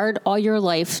hard all your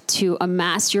life to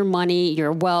amass your money,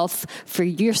 your wealth for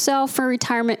yourself, for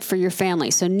retirement, for your family.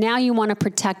 So now you want to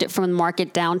protect it from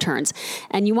market downturns,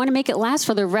 and you want to make it last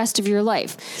for the rest of your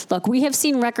life. Look, we have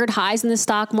seen record highs in the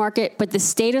stock market, but the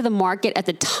state of the market at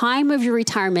the time of your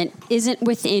retirement isn't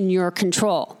within your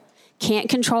control. Can't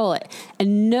control it.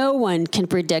 And no one can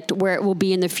predict where it will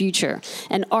be in the future.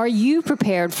 And are you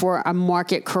prepared for a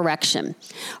market correction?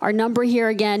 Our number here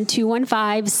again,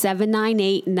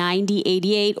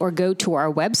 215-798-9088, or go to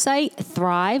our website,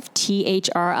 Thrive,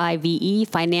 Thrive,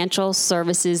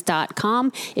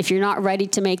 financialservices.com. If you're not ready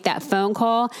to make that phone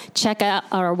call, check out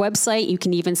our website. You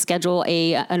can even schedule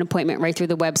an appointment right through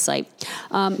the website.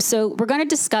 So we're going to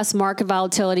discuss market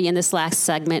volatility in this last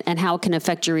segment and how it can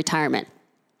affect your retirement.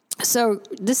 So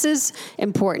this is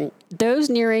important. Those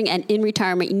nearing and in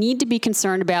retirement need to be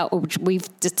concerned about, which we've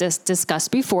discussed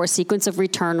before, sequence of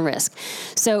return risk.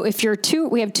 So if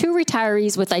we have two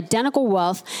retirees with identical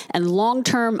wealth, and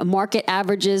long-term market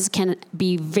averages can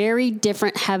be very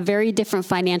different, have very different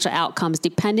financial outcomes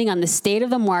depending on the state of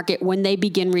the market when they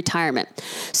begin retirement.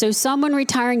 So someone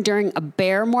retiring during a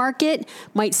bear market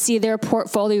might see their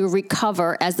portfolio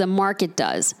recover as the market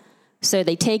does. So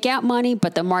they take out money,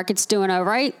 but the market's doing all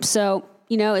right. So,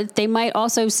 they might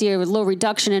also see a little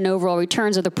reduction in overall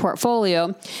returns of the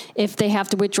portfolio if they have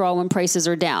to withdraw when prices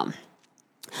are down.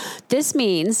 This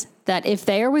means that if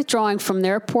they are withdrawing from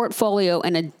their portfolio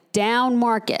in a down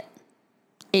market,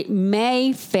 it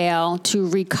may fail to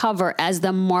recover as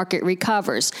the market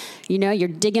recovers. You're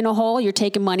digging a hole, you're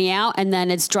taking money out, and then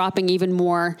it's dropping even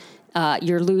more.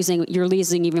 You're losing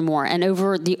even more. And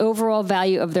the overall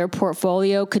value of their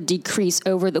portfolio could decrease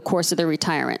over the course of their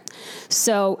retirement.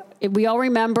 So we all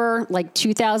remember, like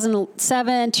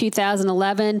 2007,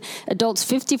 2011, adults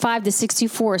 55 to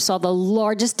 64 saw the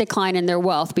largest decline in their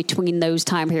wealth between those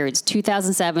time periods,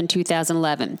 2007,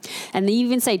 2011. And they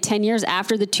even say 10 years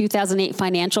after the 2008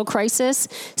 financial crisis,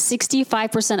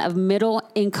 65% of middle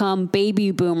income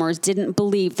baby boomers didn't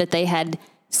believe that they had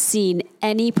seen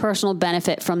any personal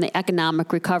benefit from the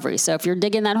economic recovery. So if you're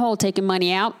digging that hole, taking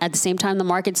money out at the same time the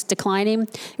market's declining,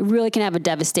 it really can have a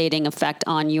devastating effect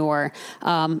on your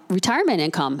retirement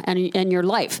income and your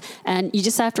life. And you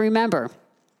just have to remember,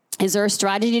 is there a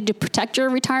strategy to protect your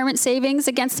retirement savings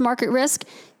against market risk?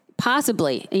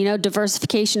 Possibly.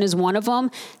 Diversification is one of them.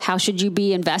 How should you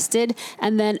be invested?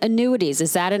 And then annuities.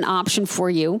 Is that an option for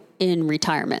you in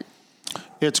retirement?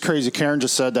 It's crazy. Karen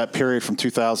just said that period from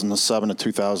 2007 to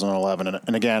 2011.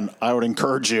 And again, I would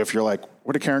encourage you, if you're like,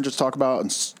 what did Karen just talk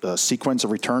about? Sequence of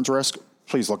returns risk?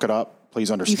 Please look it up. Please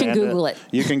understand it. You can Google it.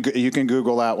 You can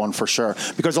Google that one for sure.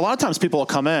 Because a lot of times people will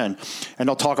come in and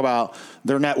they'll talk about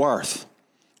their net worth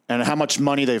and how much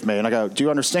money they've made. And I go, do you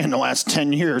understand the last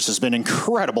 10 years has been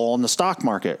incredible in the stock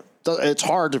market? It's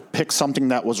hard to pick something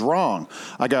that was wrong.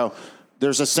 I go,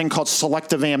 there's this thing called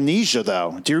selective amnesia,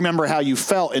 though. Do you remember how you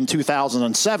felt in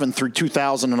 2007 through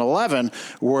 2011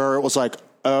 where it was like,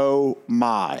 oh,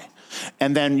 my.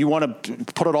 And then you want to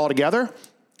put it all together?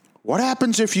 What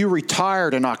happens if you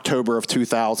retired in October of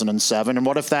 2007? And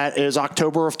what if that is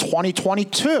October of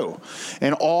 2022?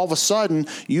 And all of a sudden,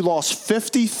 you lost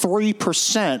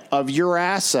 53% of your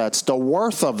assets, the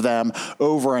worth of them,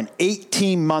 over an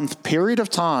 18-month period of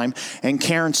time. And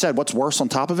Karen said, what's worse on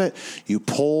top of it? You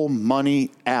pull money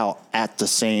out at the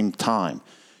same time.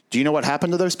 Do you know what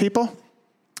happened to those people?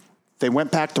 They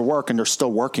went back to work, and they're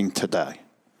still working today.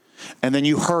 And then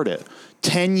you heard it.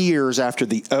 10 years after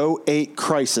the 2008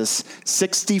 crisis,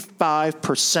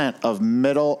 65% of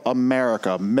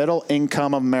middle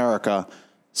income America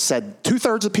said,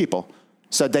 2/3 of people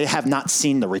said they have not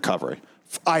seen the recovery.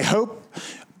 I hope,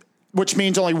 which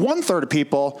means only 1/3 of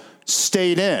people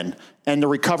stayed in and the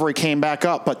recovery came back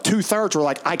up. But 2/3 were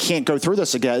like, I can't go through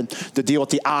this again to deal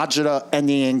with the agita and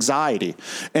the anxiety.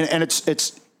 And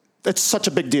it's such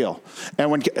a big deal.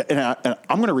 And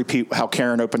I'm going to repeat how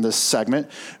Karen opened this segment.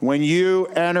 When you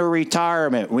enter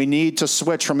retirement, we need to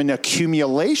switch from an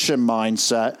accumulation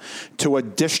mindset to a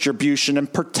distribution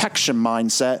and protection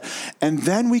mindset. And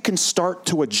then we can start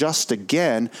to adjust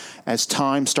again as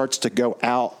time starts to go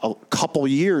out a couple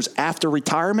years after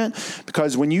retirement.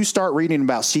 Because when you start reading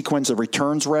about sequence of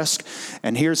returns risk,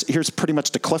 and here's pretty much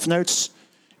the Cliff Notes,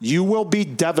 you will be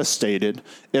devastated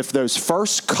if those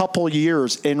first couple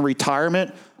years in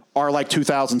retirement are like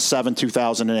 2007,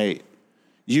 2008.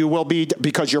 You will be,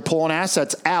 because you're pulling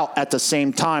assets out at the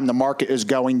same time the market is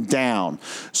going down.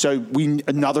 So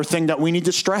another thing that we need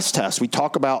to stress test, we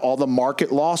talk about all the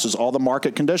market losses, all the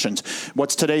market conditions.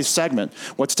 What's today's segment?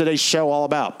 What's today's show all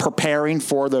about? Preparing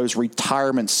for those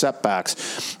retirement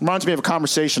setbacks. Reminds me of a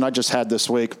conversation I just had this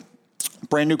week.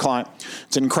 Brand new client.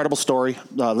 It's an incredible story.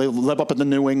 They live up in the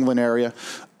New England area.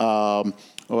 It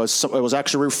was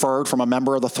actually referred from a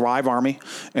member of the Thrive Army,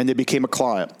 and they became a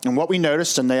client. And what we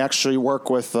noticed, and they actually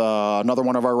work with another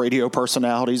one of our radio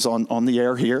personalities on the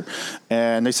air here,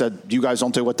 and they said, you guys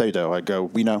don't do what they do. I go,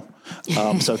 we know.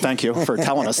 So thank you for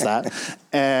telling us that.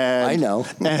 And I know.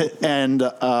 And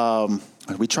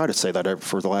we try to say that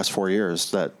for the last 4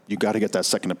 years, that you got to get that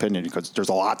second opinion, because there's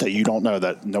a lot that you don't know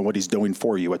that nobody's doing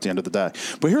for you at the end of the day.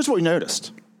 But here's what we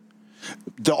noticed.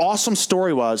 The awesome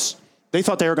story was they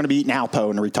thought they were going to be eating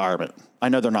Alpo in retirement. I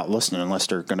know they're not listening unless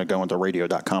they're going to go into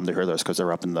radio.com to hear this, because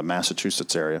they're up in the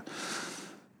Massachusetts area.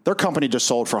 Their company just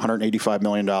sold for $185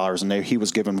 million, and he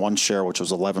was given one share, which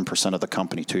was 11% of the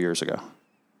company 2 years ago.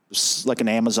 It's like an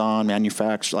Amazon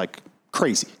manufacturer, like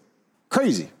crazy.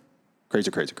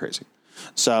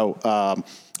 So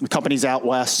the company's out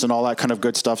west and all that kind of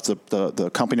good stuff, the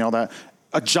company, all that,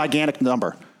 a gigantic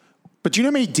number. But do you know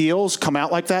how many deals come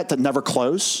out like that never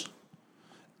close?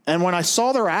 And when I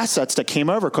saw their assets that came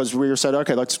over, because we said,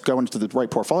 okay, let's go into the right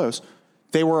portfolios,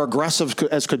 they were aggressive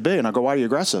as could be. And I go, why are you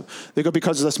aggressive? They go,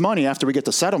 because of this money, after we get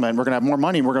the settlement, we're going to have more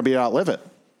money and we're going to be able to outlive it.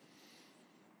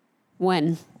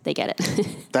 When they get it.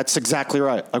 That's exactly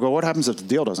right. I go, what happens if the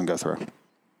deal doesn't go through?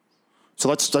 So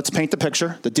let's paint the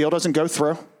picture. The deal doesn't go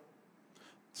through.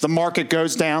 The market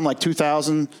goes down like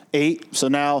 2008. So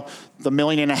now the $1.5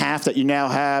 million that you now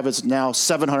have is now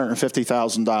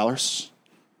 $750,000.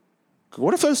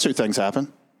 What if those two things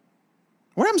happen?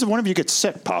 What happens if one of you gets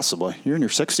sick, possibly? You're in your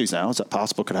 60s now. Is that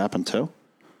possible? Could happen too.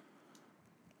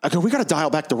 I go, we got to dial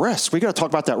back the risk. We got to talk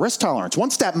about that risk tolerance.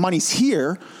 Once that money's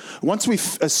here, once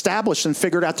we've established and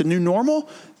figured out the new normal,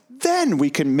 then we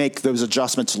can make those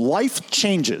adjustments. Life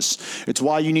changes. It's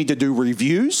why you need to do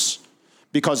reviews,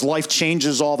 because life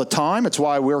changes all the time. It's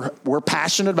why we're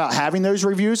passionate about having those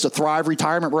reviews. The Thrive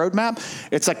Retirement Roadmap.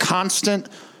 It's a constant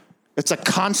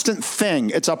thing.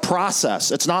 It's a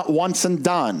process. It's not once and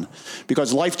done,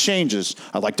 because life changes.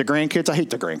 I like the grandkids. I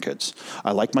hate the grandkids.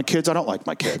 I like my kids. I don't like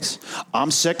my kids. I'm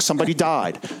sick. Somebody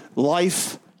died.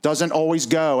 Life doesn't always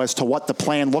go as to what the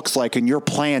plan looks like, and your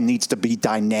plan needs to be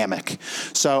dynamic.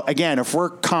 So again, if we're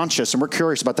conscious and we're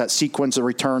curious about that sequence of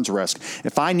returns risk,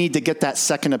 if I need to get that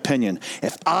second opinion,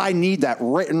 if I need that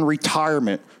written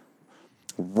retirement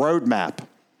roadmap,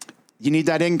 you need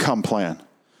that income plan.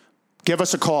 Give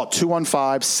us a call at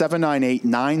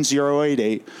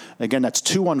 215-798-9088. Again, that's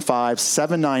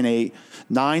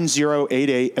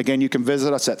 215-798-9088. Again, you can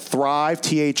visit us at Thrive,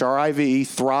 Thrive,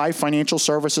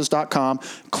 thrivefinancialservices.com.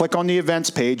 Click on the events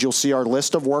page. You'll see our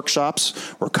list of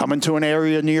workshops. We're coming to an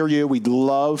area near you. We'd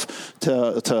love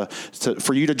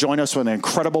for you to join us with an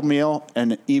incredible meal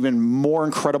and even more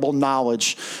incredible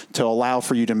knowledge to allow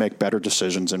for you to make better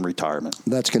decisions in retirement.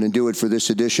 That's going to do it for this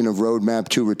edition of Roadmap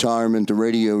to Retirement, the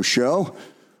radio show.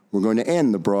 We're going to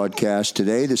end the broadcast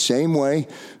today the same way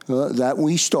that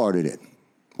we started it.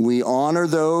 We honor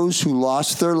those who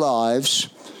lost their lives,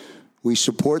 we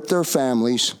support their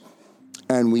families,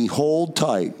 and we hold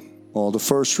tight all the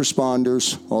first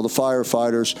responders, all the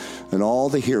firefighters, and all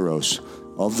the heroes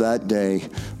of that day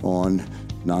on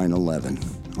 9/11.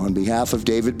 On behalf of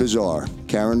David Bazaar,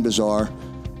 Karen Bazaar,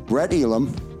 Brett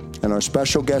Elam, and our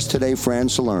special guest today, Fran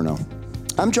Salerno,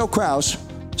 I'm Joe Kraus.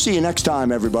 See you next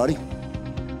time, everybody.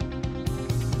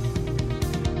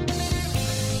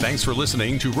 Thanks for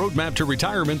listening to Roadmap to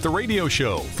Retirement, the radio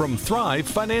show from Thrive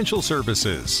Financial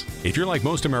Services. If you're like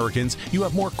most Americans, you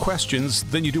have more questions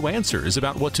than you do answers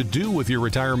about what to do with your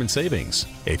retirement savings.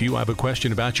 If you have a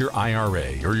question about your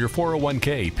IRA or your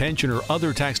 401k, pension, or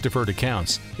other tax-deferred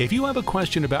accounts, if you have a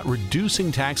question about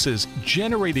reducing taxes,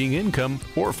 generating income,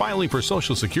 or filing for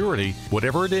Social Security,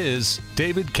 whatever it is,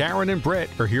 David, Karen, and Brett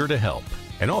are here to help.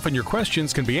 And often your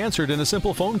questions can be answered in a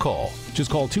simple phone call. Just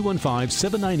call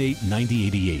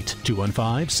 215-798-9088.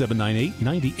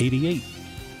 215-798-9088.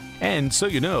 And so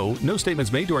you know, no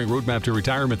statements made during Roadmap to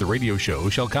Retirement, the radio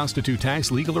show, shall constitute tax,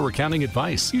 legal, or accounting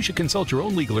advice. You should consult your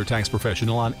own legal or tax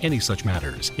professional on any such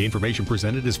matters. The information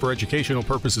presented is for educational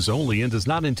purposes only and does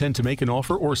not intend to make an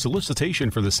offer or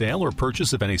solicitation for the sale or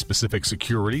purchase of any specific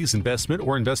securities, investment,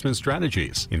 or investment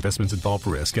strategies. Investments involve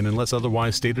risk and unless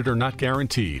otherwise stated are not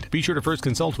guaranteed. Be sure to first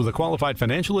consult with a qualified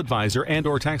financial advisor and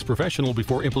or tax professional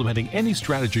before implementing any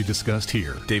strategy discussed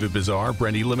here. David Bazaar,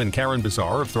 Brent Elam, and Karen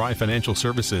Bazaar of Thrive Financial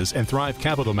Services and Thrive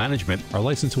Capital Management are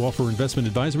licensed to offer investment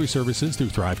advisory services through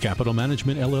Thrive Capital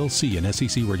Management, LLC, an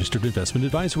SEC-registered investment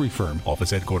advisory firm. Office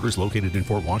headquarters located in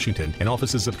Fort Washington, and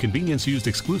offices of convenience used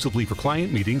exclusively for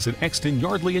client meetings in Exton,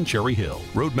 Yardley, and Cherry Hill.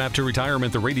 Roadmap to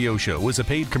Retirement, the radio show, is a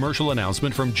paid commercial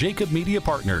announcement from Jacob Media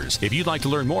Partners. If you'd like to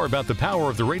learn more about the power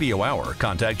of the radio hour,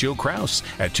 contact Joe Kraus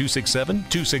at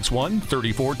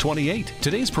 267-261-3428.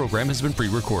 Today's program has been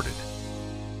pre-recorded.